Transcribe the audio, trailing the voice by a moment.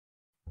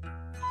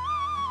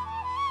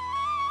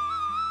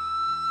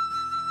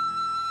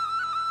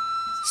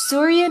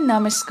Surya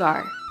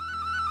Namaskar.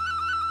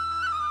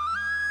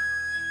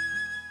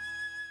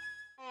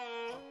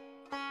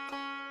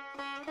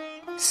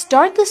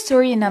 Start the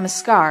Surya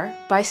Namaskar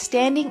by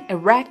standing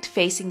erect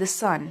facing the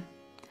sun.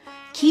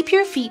 Keep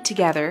your feet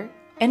together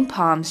and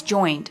palms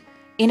joined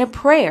in a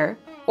prayer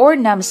or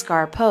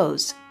Namaskar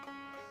pose.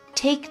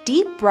 Take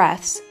deep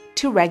breaths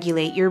to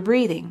regulate your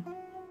breathing.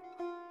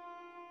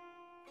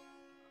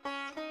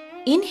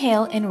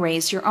 Inhale and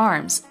raise your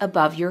arms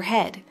above your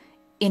head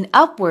in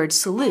upward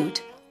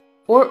salute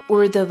or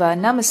Urdhva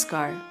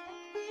Namaskar.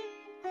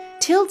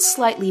 Tilt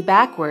slightly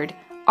backward,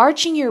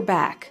 arching your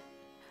back.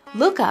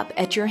 Look up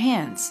at your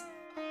hands.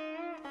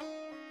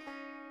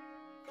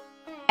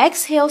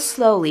 Exhale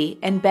slowly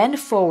and bend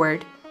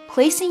forward,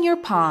 placing your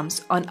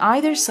palms on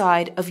either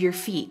side of your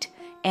feet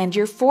and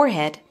your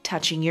forehead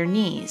touching your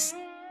knees.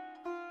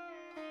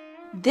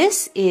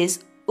 This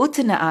is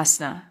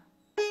Uttanasana.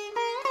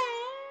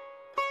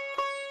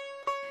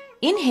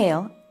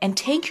 Inhale and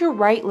take your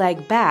right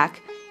leg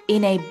back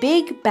in a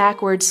big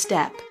backward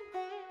step.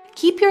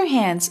 Keep your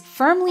hands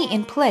firmly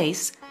in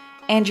place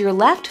and your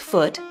left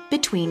foot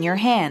between your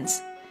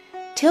hands.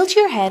 Tilt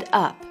your head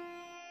up.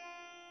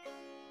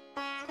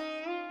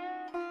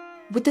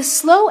 With a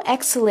slow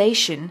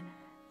exhalation,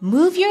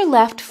 move your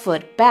left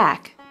foot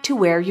back to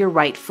where your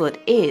right foot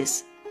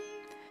is.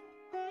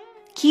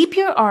 Keep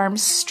your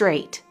arms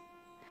straight.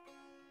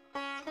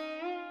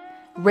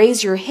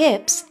 Raise your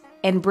hips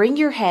and bring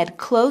your head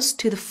close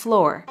to the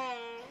floor.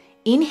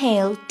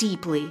 Inhale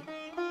deeply.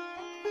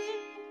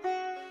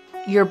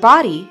 Your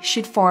body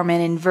should form an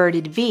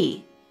inverted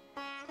V.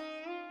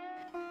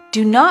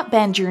 Do not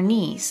bend your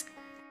knees.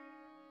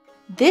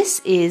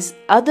 This is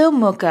Adho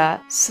Mukha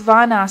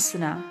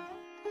Svanasana.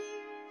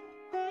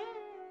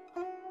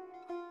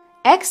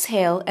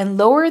 Exhale and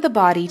lower the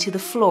body to the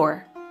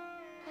floor.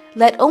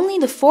 Let only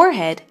the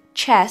forehead,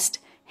 chest,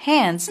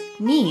 hands,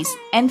 knees,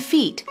 and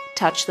feet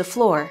touch the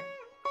floor.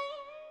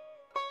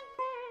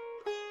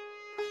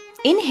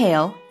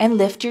 Inhale and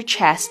lift your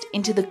chest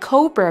into the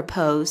cobra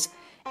pose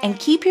and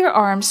keep your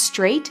arms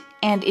straight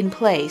and in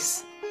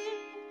place.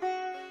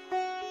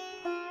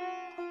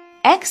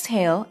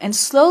 Exhale and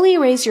slowly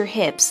raise your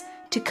hips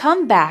to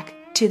come back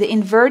to the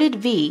inverted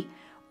V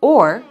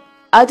or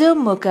Adho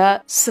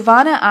Mukha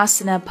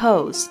Svanasana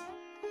pose.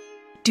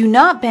 Do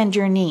not bend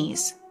your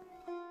knees.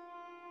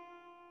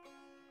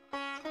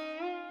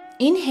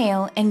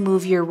 Inhale and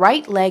move your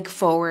right leg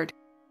forward,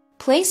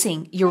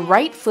 placing your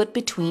right foot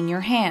between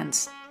your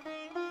hands.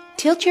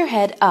 Tilt your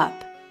head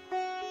up.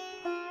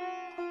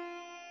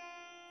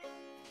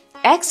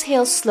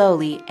 Exhale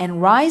slowly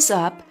and rise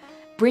up,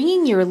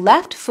 bringing your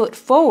left foot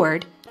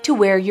forward to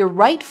where your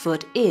right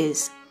foot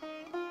is.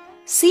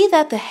 See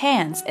that the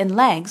hands and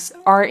legs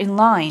are in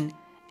line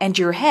and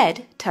your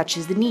head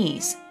touches the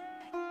knees.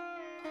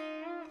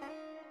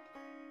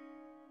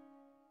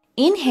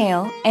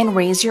 Inhale and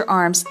raise your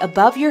arms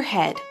above your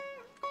head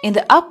in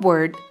the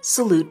upward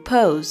salute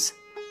pose.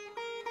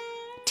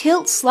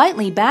 Tilt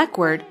slightly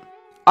backward,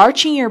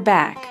 arching your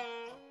back.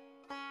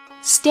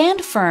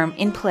 Stand firm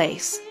in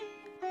place.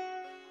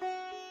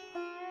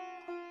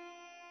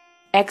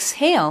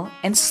 Exhale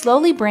and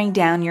slowly bring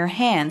down your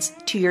hands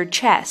to your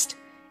chest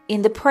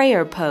in the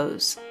prayer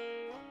pose.